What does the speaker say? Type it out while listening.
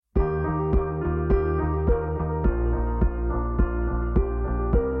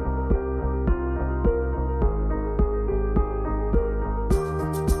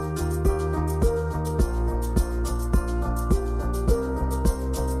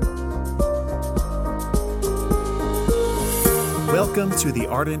Welcome to the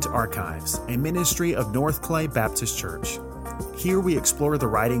Ardent Archives, a ministry of North Clay Baptist Church. Here we explore the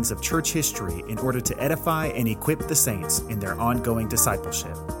writings of church history in order to edify and equip the saints in their ongoing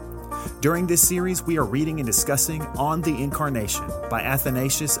discipleship. During this series, we are reading and discussing On the Incarnation by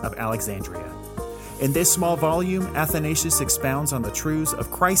Athanasius of Alexandria. In this small volume, Athanasius expounds on the truths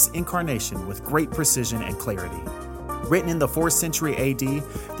of Christ's incarnation with great precision and clarity. Written in the 4th century AD,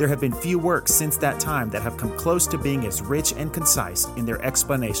 there have been few works since that time that have come close to being as rich and concise in their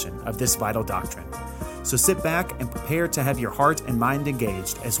explanation of this vital doctrine. So sit back and prepare to have your heart and mind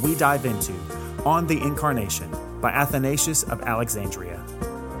engaged as we dive into On the Incarnation by Athanasius of Alexandria.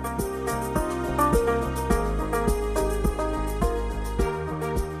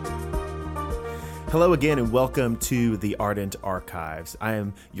 Hello again and welcome to the Ardent Archives. I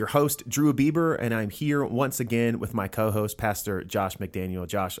am your host, Drew Bieber, and I'm here once again with my co-host, Pastor Josh McDaniel.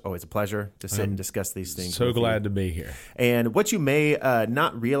 Josh, always a pleasure to sit and discuss these things. So glad to be here. And what you may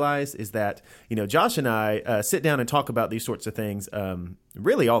not realize is that, Josh and I sit down and talk about these sorts of things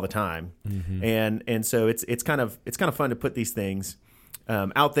really all the time. Mm-hmm. And so it's kind of fun to put these things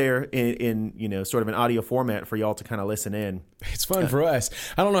out there in sort of an audio format for y'all to kind of listen in. It's fun for us.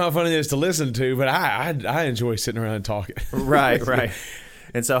 I don't know how fun it is to listen to, but I enjoy sitting around and talking. Right.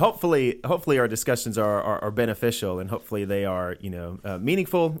 And so hopefully our discussions are beneficial, and hopefully they are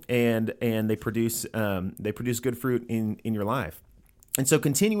meaningful and they produce good fruit in your life. And so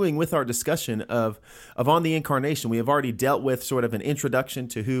continuing with our discussion of On the Incarnation, we have already dealt with sort of an introduction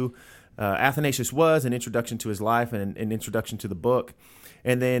to who Athanasius was, an introduction to his life, and an introduction to the book.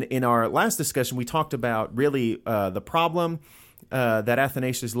 And then in our last discussion, we talked about really the problem that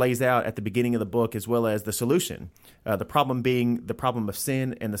Athanasius lays out at the beginning of the book, as well as the solution. The problem being the problem of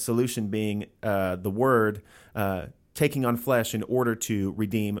sin, and the solution being the Word taking on flesh in order to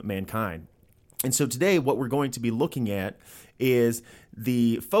redeem mankind. And so today what we're going to be looking at is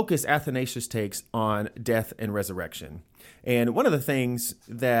the focus Athanasius takes on death and resurrection. And one of the things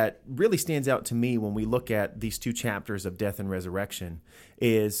that really stands out to me when we look at these two chapters of death and resurrection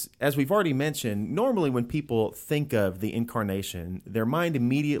is, as we've already mentioned, normally when people think of the incarnation, their mind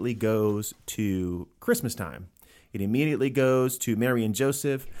immediately goes to Christmas time. It immediately goes to Mary and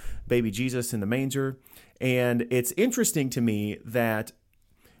Joseph, baby Jesus in the manger. And it's interesting to me that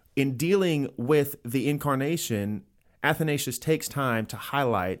in dealing with the incarnation, Athanasius takes time to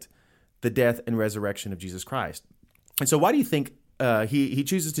highlight the death and resurrection of Jesus Christ. And so why do you think he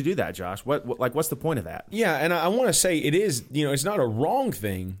chooses to do that, Josh? What's the point of that? Yeah, and I want to say it is, it's not a wrong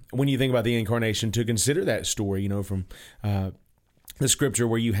thing when you think about the incarnation to consider that story, from the scripture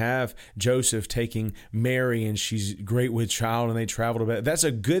where you have Joseph taking Mary and she's great with child and they travel to. That's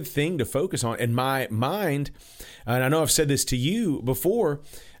a good thing to focus on. In my mind, and I know I've said this to you before,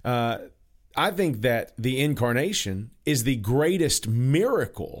 I think that the incarnation is the greatest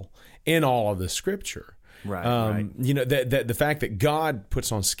miracle in all of the scripture. Right. That the fact that God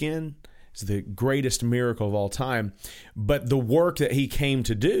puts on skin is the greatest miracle of all time. But the work that he came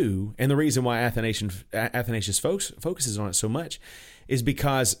to do, and the reason why Athanasius focuses on it so much, is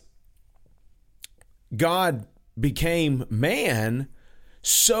because God became man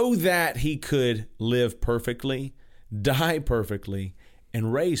so that he could live perfectly, die perfectly,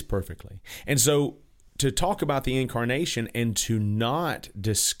 and raise perfectly. And so to talk about the incarnation and to not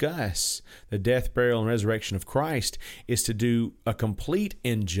discuss the death, burial, and resurrection of Christ is to do a complete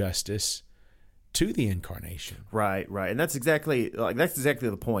injustice to the incarnation. Right. And that's exactly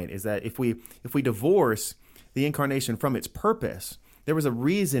the point, is that if we divorce the incarnation from its purpose, there was a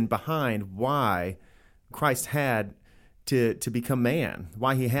reason behind why Christ had to become man,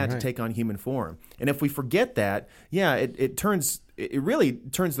 why he had to take on human form. And if we forget that, it really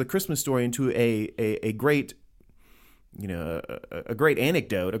turns the Christmas story into a great, a great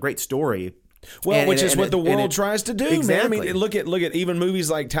anecdote, a great story. Well, which is what the world tries to do, exactly. Man. I mean, look at even movies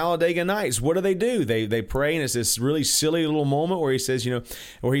like Talladega Nights. What do? They pray, and it's this really silly little moment where he says,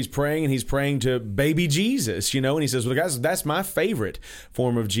 where he's praying, and he's praying to baby Jesus, and he says, well, guys, that's my favorite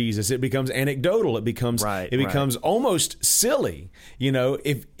form of Jesus. It becomes anecdotal. It becomes almost silly,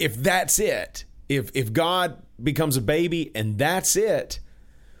 if that's it. If God becomes a baby and that's it,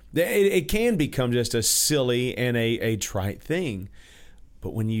 it can become just a silly and a trite thing.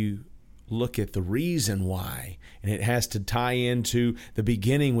 But when you look at the reason why, and it has to tie into the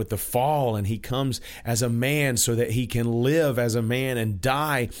beginning with the fall, and he comes as a man so that he can live as a man and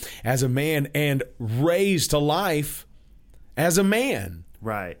die as a man and raise to life as a man.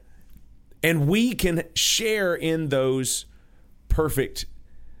 Right. And we can share in those perfect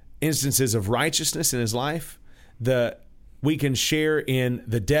instances of righteousness in his life. We can share in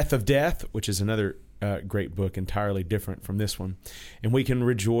the death of death, which is another great book, entirely different from this one. And we can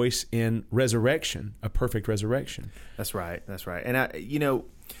rejoice in resurrection, a perfect resurrection. That's right. And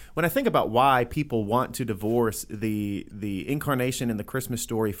when I think about why people want to divorce the incarnation and the Christmas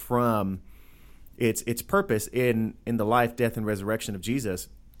story from its purpose in the life, death, and resurrection of Jesus,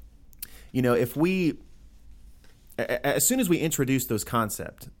 if we, as soon as we introduce those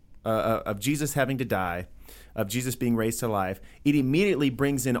concepts of Jesus having to die, of Jesus being raised to life, it immediately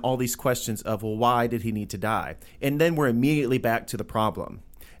brings in all these questions of, well, why did he need to die? And then we're immediately back to the problem.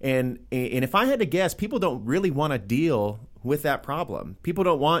 And if I had to guess, people don't really want to deal with that problem. People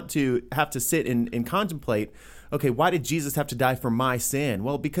don't want to have to sit and contemplate, okay, why did Jesus have to die for my sin?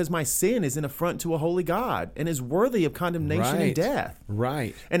 Well, because my sin is an affront to a holy God and is worthy of condemnation and death.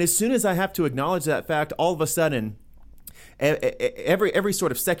 Right. And as soon as I have to acknowledge that fact, all of a sudden, every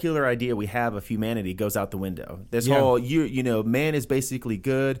sort of secular idea we have of humanity goes out the window. This whole, man is basically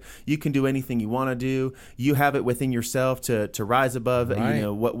good. You can do anything you want to do. You have it within yourself to rise above,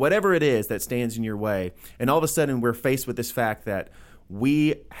 whatever it is that stands in your way. And all of a sudden, we're faced with this fact that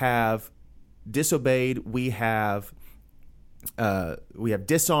we have disobeyed. We have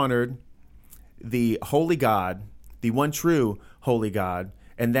dishonored the holy God, the one true holy God,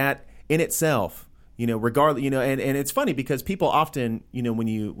 and that in itself. Regardless, and it's funny because people often, when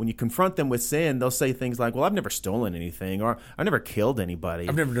you confront them with sin, they'll say things like, well, I've never stolen anything, or I've never killed anybody.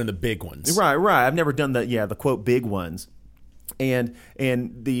 I've never done the big ones. Right. I've never done the quote big ones. And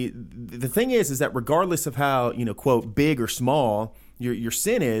the thing is that regardless of how, quote big or small your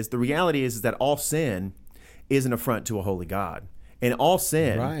sin is, the reality is that all sin is an affront to a holy God. And all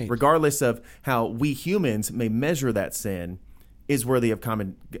sin, regardless of how we humans may measure that sin, is worthy of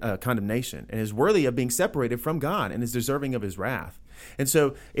condemnation and is worthy of being separated from God and is deserving of his wrath. And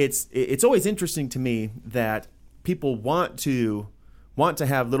so it's always interesting to me that people want to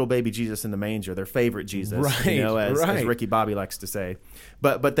have little baby Jesus in the manger, their favorite Jesus, as Ricky Bobby likes to say.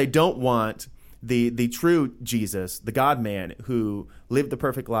 But they don't want the true Jesus, the God-man who lived the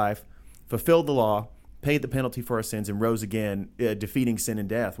perfect life, fulfilled the law, paid the penalty for our sins, and rose again, defeating sin and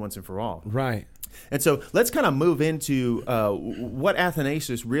death once and for all. Right. And so let's kind of move into what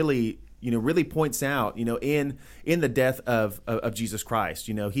Athanasius really points out, in the death of Jesus Christ.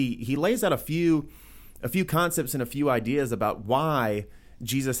 He lays out a few concepts and a few ideas about why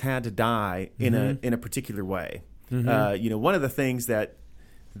Jesus had to die in a particular way. One of the things that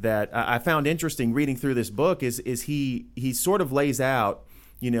I found interesting reading through this book is he sort of lays out,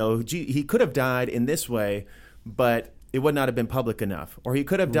 he could have died in this way, but it would not have been public enough. Or he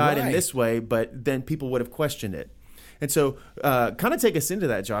could have died in this way, but then people would have questioned it. And so kind of take us into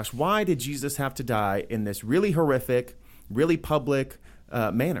that, Josh. Why did Jesus have to die in this really horrific, really public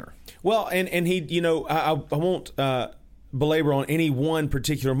manner? Well, and he, I won't belabor on any one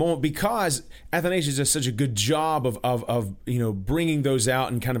particular moment because Athanasius does such a good job of bringing those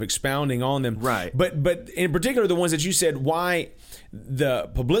out and kind of expounding on them. Right. But in particular, the ones that you said, why the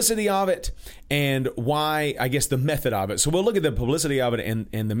publicity of it and why, I guess, the method of it. So we'll look at the publicity of it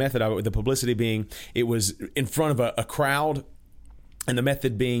and the method of it, with the publicity being it was in front of a crowd, and the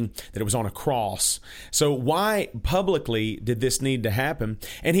method being that it was on a cross. So why publicly did this need to happen?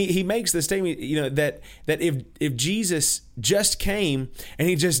 And he makes the statement, that if Jesus just came and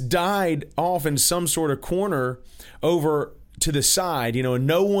he just died off in some sort of corner over to the side, and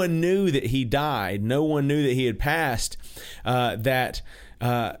no one knew that he died, no one knew that he had passed, that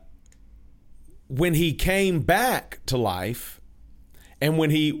when he came back to life, and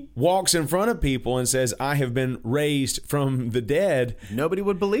when he walks in front of people and says, I have been raised from the dead, nobody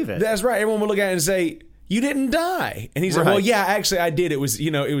would believe it. That's right. Everyone would look at it and say, you didn't die. And he said, well, yeah, actually I did. It was,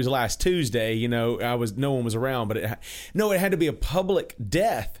 it was last Tuesday, no one was around, but it had to be a public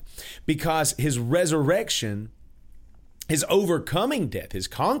death because his resurrection, his overcoming death, his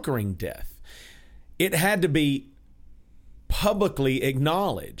conquering death, it had to be publicly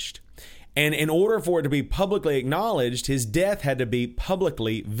acknowledged. And in order for it to be publicly acknowledged, his death had to be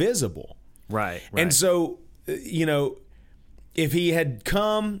publicly visible. Right. And so, if he had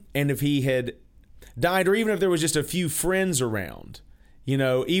come and if he had died, or even if there was just a few friends around,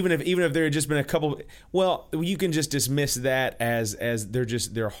 even if there had just been a couple, well, you can just dismiss that as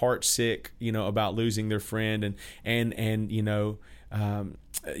they're heart sick, about losing their friend, and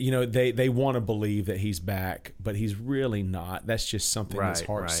they want to believe that he's back, but he's really not. That's just something that's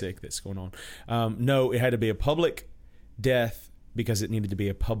heart sick that's going on. No, it had to be a public death because it needed to be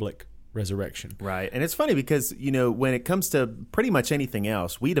a public resurrection. Right. And it's funny because, when it comes to pretty much anything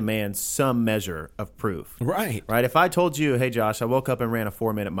else, we demand some measure of proof. Right. Right. If I told you, hey, Josh, I woke up and ran a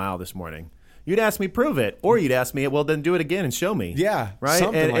 4-minute mile this morning, you'd ask me, prove it, or you'd ask me, well, then do it again and show me. Yeah, right.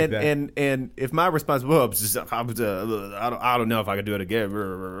 something like that. And if my response, well, I don't know if I could do it again.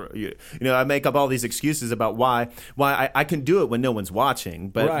 I make up all these excuses about why I can do it when no one's watching,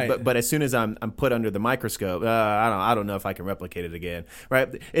 but as soon as I'm put under the microscope, I don't know if I can replicate it again.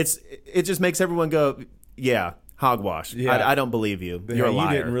 Right. It just makes everyone go, yeah. Hogwash. Yeah. I don't believe you. You're a liar.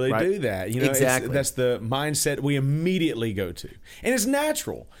 You didn't really do that. Exactly. That's the mindset we immediately go to. And it's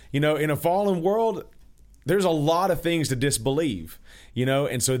natural. In a fallen world, there's a lot of things to disbelieve.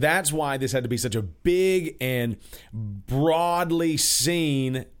 And so that's why this had to be such a big and broadly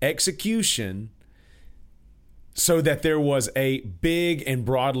seen execution, so that there was a big and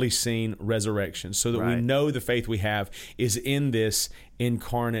broadly seen resurrection, so that we know the faith we have is in this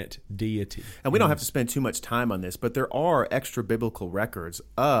incarnate deity. And we don't have to spend too much time on this, but there are extra biblical records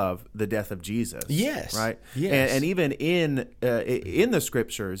of the death of Jesus. Yes. Right? Yes. And even in the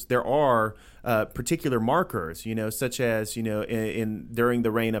scriptures, there are particular markers, such as, in during the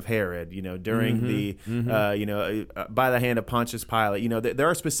reign of Herod, during by the hand of Pontius Pilate, there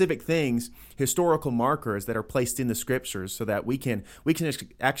are specific things, historical markers that are placed in the scriptures so that we can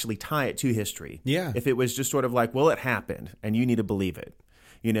actually tie it to history. Yeah. If it was just sort of like, well, it happened and you need to believe it,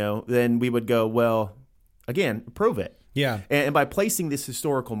 then we would go, well, again, prove it. Yeah. And by placing these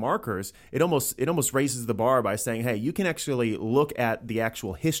historical markers, it almost raises the bar by saying, hey, you can actually look at the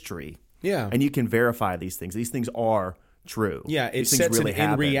actual history. Yeah. And you can verify these things. These things are true. Yeah, it these sets really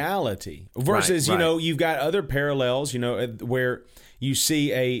in reality. Versus, you've got other parallels, where you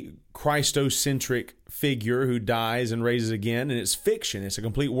see a Christocentric figure who dies and raises again, and it's fiction. It's a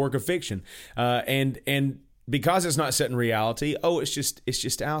complete work of fiction. And because it's not set in reality, it's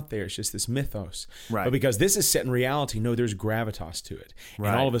just out there. It's just this mythos. Right. But because this is set in reality, no, there's gravitas to it. Right,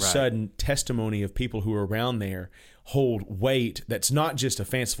 and all of a sudden, testimony of people who are around there hold weight. That's not just a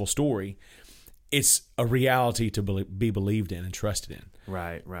fanciful story. It's a reality to be believed in and trusted in.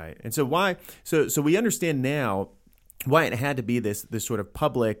 Right. And so why? So we understand now why it had to be this sort of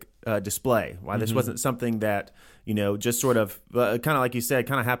public display. Why this wasn't something that just sort of kind of like you said,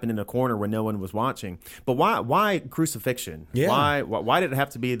 kind of happened in a corner where no one was watching. But why crucifixion? Yeah. Why did it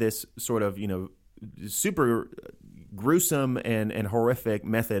have to be this sort of super gruesome and horrific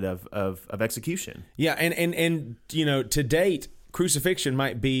method of execution? Yeah, and to date, crucifixion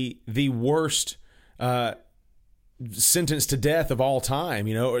might be the worst sentence to death of all time.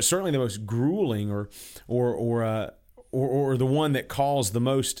 Or certainly the most grueling, or the one that caused the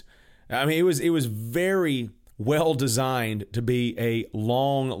most. I mean, it was very well designed to be a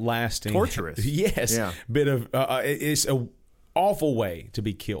long-lasting, torturous, yes, bit of. It's a awful way to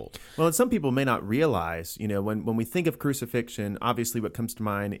be killed. Well, and some people may not realize, when we think of crucifixion, obviously what comes to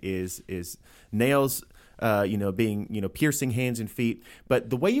mind is nails, being, piercing hands and feet. But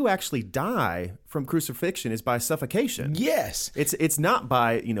the way you actually die from crucifixion is by suffocation. Yes. It's not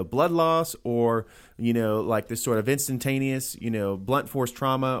by, blood loss or, like this sort of instantaneous, blunt force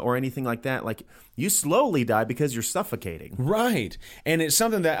trauma or anything like that. Like, you slowly die because you're suffocating. Right. And it's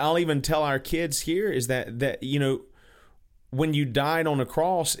something that I'll even tell our kids here is that when you died on a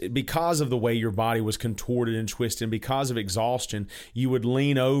cross, because of the way your body was contorted and twisted, and because of exhaustion, you would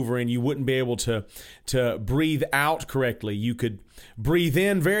lean over and you wouldn't be able to breathe out correctly. You could breathe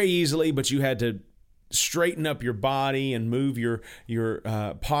in very easily, but you had to straighten up your body and move your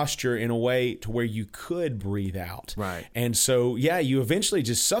posture in a way to where you could breathe out. Right. And so, you eventually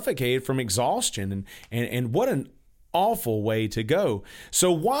just suffocated from exhaustion. And what an awful way to go. So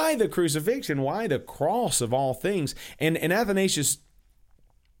why the crucifixion? Why the cross of all things? And Athanasius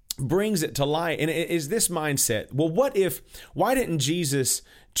brings it to light. And it is this mindset. Well, why didn't Jesus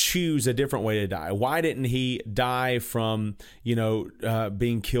choose a different way to die? Why didn't he die from,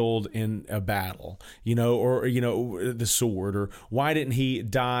 being killed in a battle, or, the sword? Or why didn't he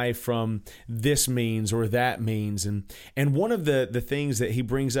die from this means or that means? And one of the things that he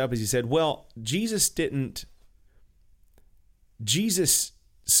brings up is he said, well, Jesus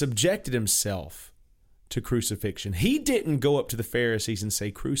subjected himself to crucifixion. He didn't go up to the Pharisees and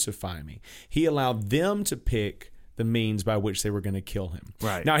say, crucify me. He allowed them to pick the means by which they were going to kill him.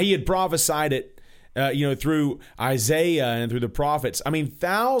 Right. Now, he had prophesied it, through Isaiah and through the prophets,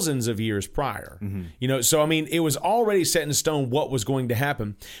 thousands of years prior. So, it was already set in stone what was going to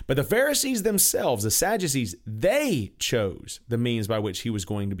happen. But the Pharisees themselves, the Sadducees, they chose the means by which he was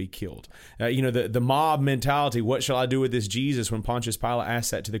going to be killed. The mob mentality, what shall I do with this Jesus? When Pontius Pilate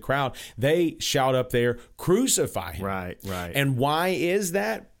asked that to the crowd, they shout up there, crucify him. Right. And why is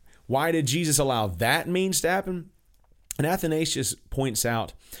that? Why did Jesus allow that means to happen? And Athanasius points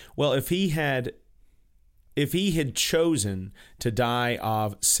out, well, if he had chosen to die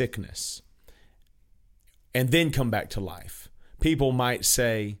of sickness, and then come back to life. People might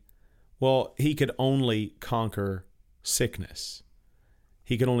say, well, he could only conquer sickness.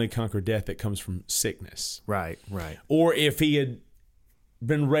 He could only conquer death that comes from sickness. Right, right. Or if he had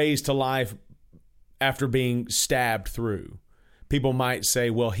been raised to life after being stabbed through, people might say,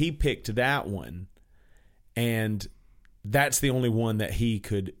 well, he picked that one, and that's the only one that he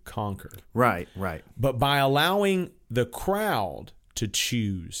could conquer. Right, right. But by allowing the crowd to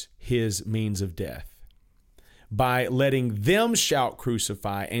choose his means of death, by letting them shout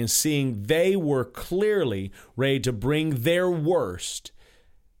crucify and seeing they were clearly ready to bring their worst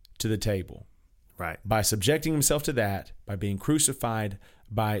to the table. Right. By subjecting himself to that, by being crucified,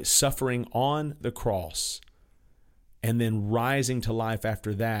 by suffering on the cross, and then rising to life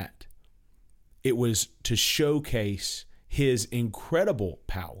after that, it was to showcase his incredible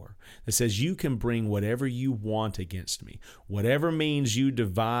power that says you can bring whatever you want against me. Whatever means you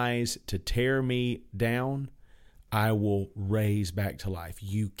devise to tear me down, I will raise back to life.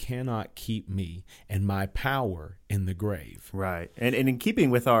 You cannot keep me and my power in the grave. Right. And in keeping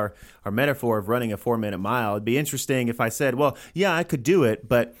with our metaphor of running a 4-minute mile, it'd be interesting if I said, well, yeah, I could do it,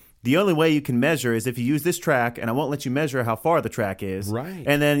 but the only way you can measure is if you use this track, and I won't let you measure how far the track is. Right.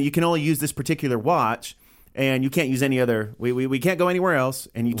 And then you can only use this particular watch, and you can't use any other, we can't go anywhere else,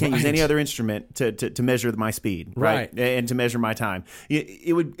 and you can't use any other instrument to measure my speed, right? And to measure my time.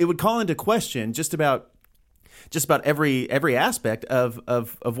 It would call into question just about every aspect of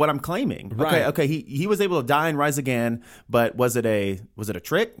what I'm claiming. Right. Okay, he was able to die and rise again, but was it a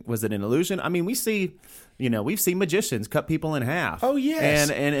trick? Was it an illusion? I mean, we've seen magicians cut people in half. Oh, yes.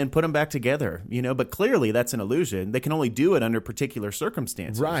 And put them back together, but clearly that's an illusion. They can only do it under particular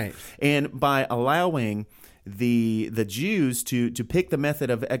circumstances. Right. And by allowing the Jews to pick the method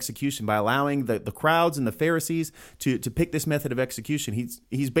of execution, by allowing the crowds and the Pharisees to pick this method of execution,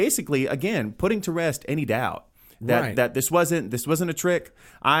 he's basically, again, putting to rest any doubt that this wasn't a trick.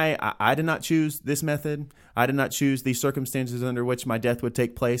 I did not choose this method. I did not choose these circumstances under which my death would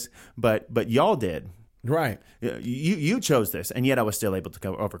take place, but y'all did. Right. You chose this, and yet I was still able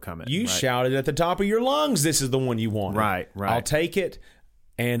to overcome it. You right? shouted at the top of your lungs, this is the one you want. Right. I'll take it,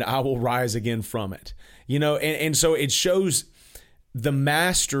 and I will rise again from it. And so it shows the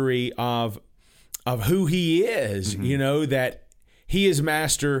mastery of who he is, Mm-hmm. that he is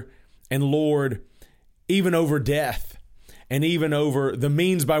master and Lord even over death and even over the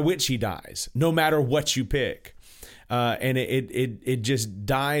means by which he dies, no matter what you pick. And it just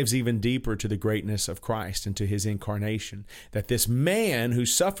dives even deeper to the greatness of Christ and to his incarnation, that this man who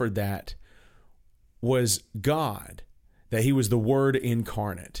suffered that was God, that he was the Word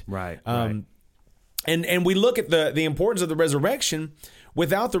incarnate. Right. And we look at the importance of the resurrection.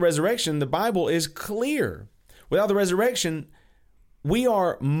 Without the resurrection, the Bible is clear. Without the resurrection, we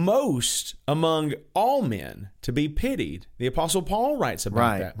are most among all men to be pitied. The Apostle Paul writes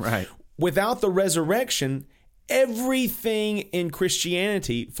about that. Right. Without the resurrection, everything in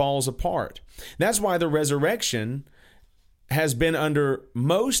Christianity falls apart. That's why the resurrection has been under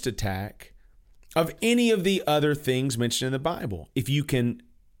most attack of any of the other things mentioned in the Bible. If you can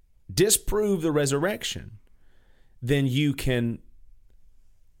disprove the resurrection, then you can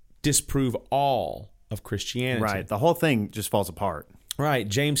disprove all of Christianity. Right. The whole thing just falls apart. Right.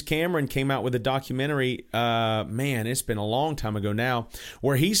 James Cameron came out with a documentary, it's been a long time ago now,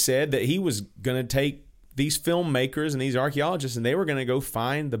 where he said that he was going to take these filmmakers and these archaeologists, and they were going to go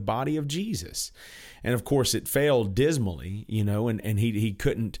find the body of Jesus. And of course, it failed dismally, and he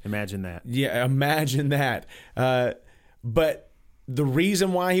couldn't imagine that. Yeah, imagine that. But the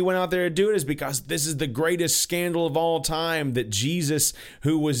reason why he went out there to do it is because this is the greatest scandal of all time, that Jesus,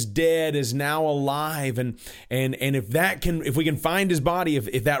 who was dead, is now alive. And if we can find his body,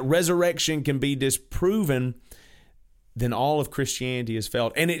 if that resurrection can be disproven, then all of Christianity has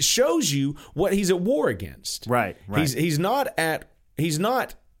failed. And it shows you what he's at war against. Right. He's not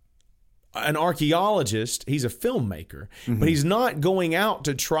an archaeologist, he's a filmmaker, but he's not going out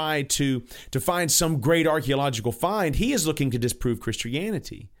to try to find some great archaeological find. He is looking to disprove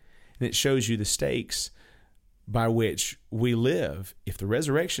Christianity. And it shows you the stakes by which we live. If the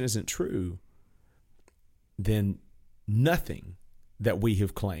resurrection isn't true, then nothing that we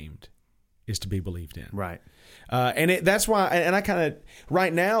have claimed is to be believed in. Right. That's why, and I kind of,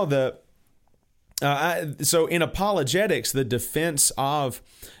 right now, so in apologetics, the defense of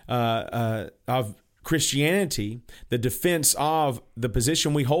Christianity, the defense of the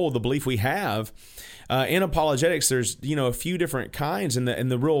position we hold, the belief we have, in apologetics, there's a few different kinds, and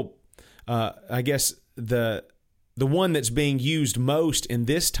the real, I guess the the one that's being used most in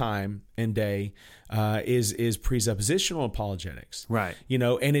this time and day is presuppositional apologetics, Right?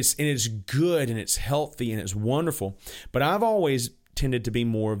 And it's good and it's healthy and it's wonderful. But I've always tended to be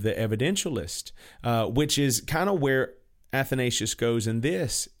more of the evidentialist, which is kind of where Athanasius goes in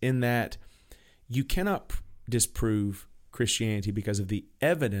that you cannot disprove Christianity because of the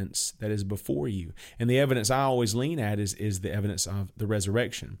evidence that is before you. And the evidence I always lean at is the evidence of the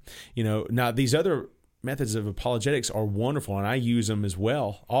resurrection. Now these other methods of apologetics are wonderful, and I use them as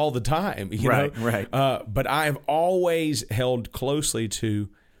well all the time. Right. But I have always held closely to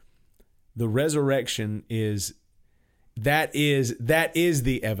the resurrection that is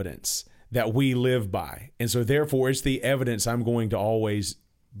the evidence that we live by. And so therefore it's the evidence I'm going to always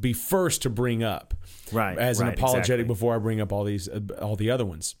be first to bring up as an apologetic before I bring up all the other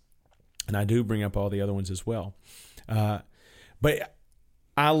ones. And I do bring up all the other ones as well. But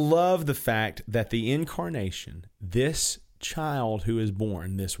I love the fact that the incarnation, this child who is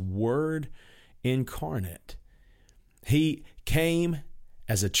born, this Word incarnate, he came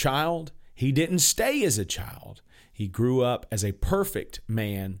as a child. He didn't stay as a child. He grew up as a perfect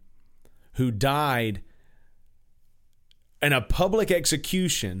man who died in a public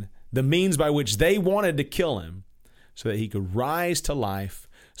execution, the means by which they wanted to kill him, so that he could rise to life,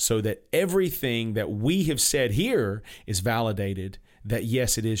 so that everything that we have said here is validated, that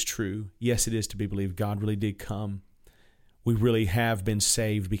yes, it is true. Yes, it is to be believed. God really did come. We really have been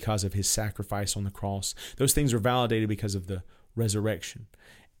saved because of his sacrifice on the cross. Those things are validated because of the resurrection.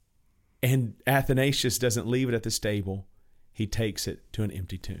 And Athanasius doesn't leave it at the stable. He takes it to an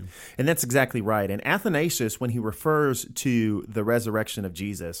empty tomb. And that's exactly right. And Athanasius, when he refers to the resurrection of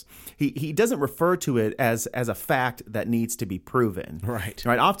Jesus, he doesn't refer to it as a fact that needs to be proven. Right.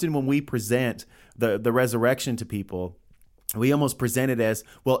 Often when we present the resurrection to people, we almost present it as,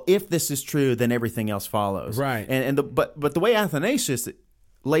 well, if this is true, then everything else follows. Right. But the way Athanasius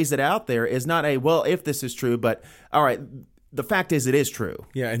lays it out there is not well, if this is true, but all right, the fact is, it is true.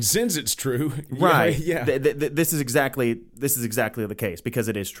 Yeah, and since it's true, right? Yeah, this is exactly the case because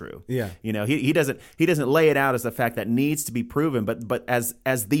it is true. Yeah, he doesn't lay it out as a fact that needs to be proven, but as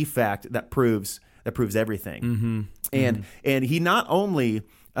the fact that proves everything. And he not only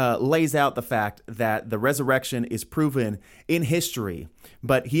lays out the fact that the resurrection is proven in history,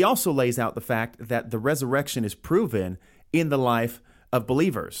 but he also lays out the fact that the resurrection is proven in the life of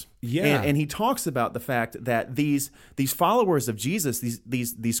believers. Yeah. And he talks about the fact that these followers of Jesus,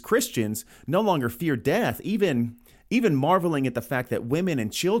 these Christians, no longer fear death, even marveling at the fact that women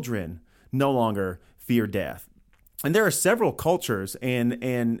and children no longer fear death. And there are several cultures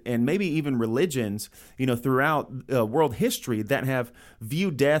and maybe even religions, throughout world history that have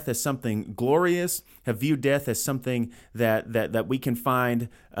viewed death as something glorious, have viewed death as something that we can find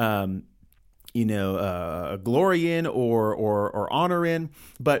glory in or honor in,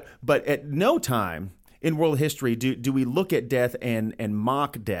 but at no time in world history do we look at death and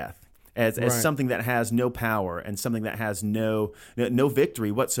mock death as something that has no power and something that has no victory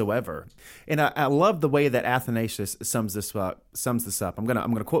whatsoever. And I love the way that Athanasius sums this up. I'm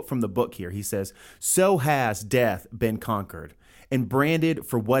gonna quote from the book here. He says, "So has death been conquered and branded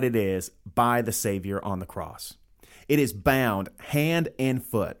for what it is by the Savior on the cross. It is bound hand and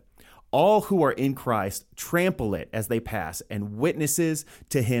foot. All who are in Christ trample it as they pass, and witnesses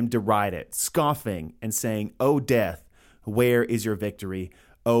to him deride it, scoffing and saying, 'O death, where is your victory?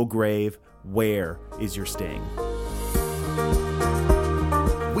 O grave, where is your sting?'"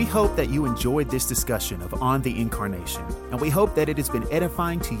 We hope that you enjoyed this discussion of On the Incarnation, and we hope that it has been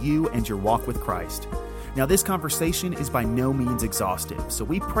edifying to you and your walk with Christ. Now, this conversation is by no means exhaustive, so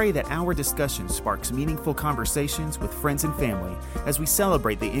we pray that our discussion sparks meaningful conversations with friends and family as we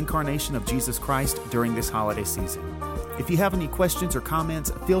celebrate the incarnation of Jesus Christ during this holiday season. If you have any questions or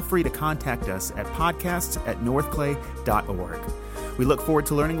comments, feel free to contact us at podcasts@northclay.org. We look forward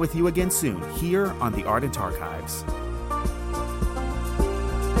to learning with you again soon here on the Ardent Archives.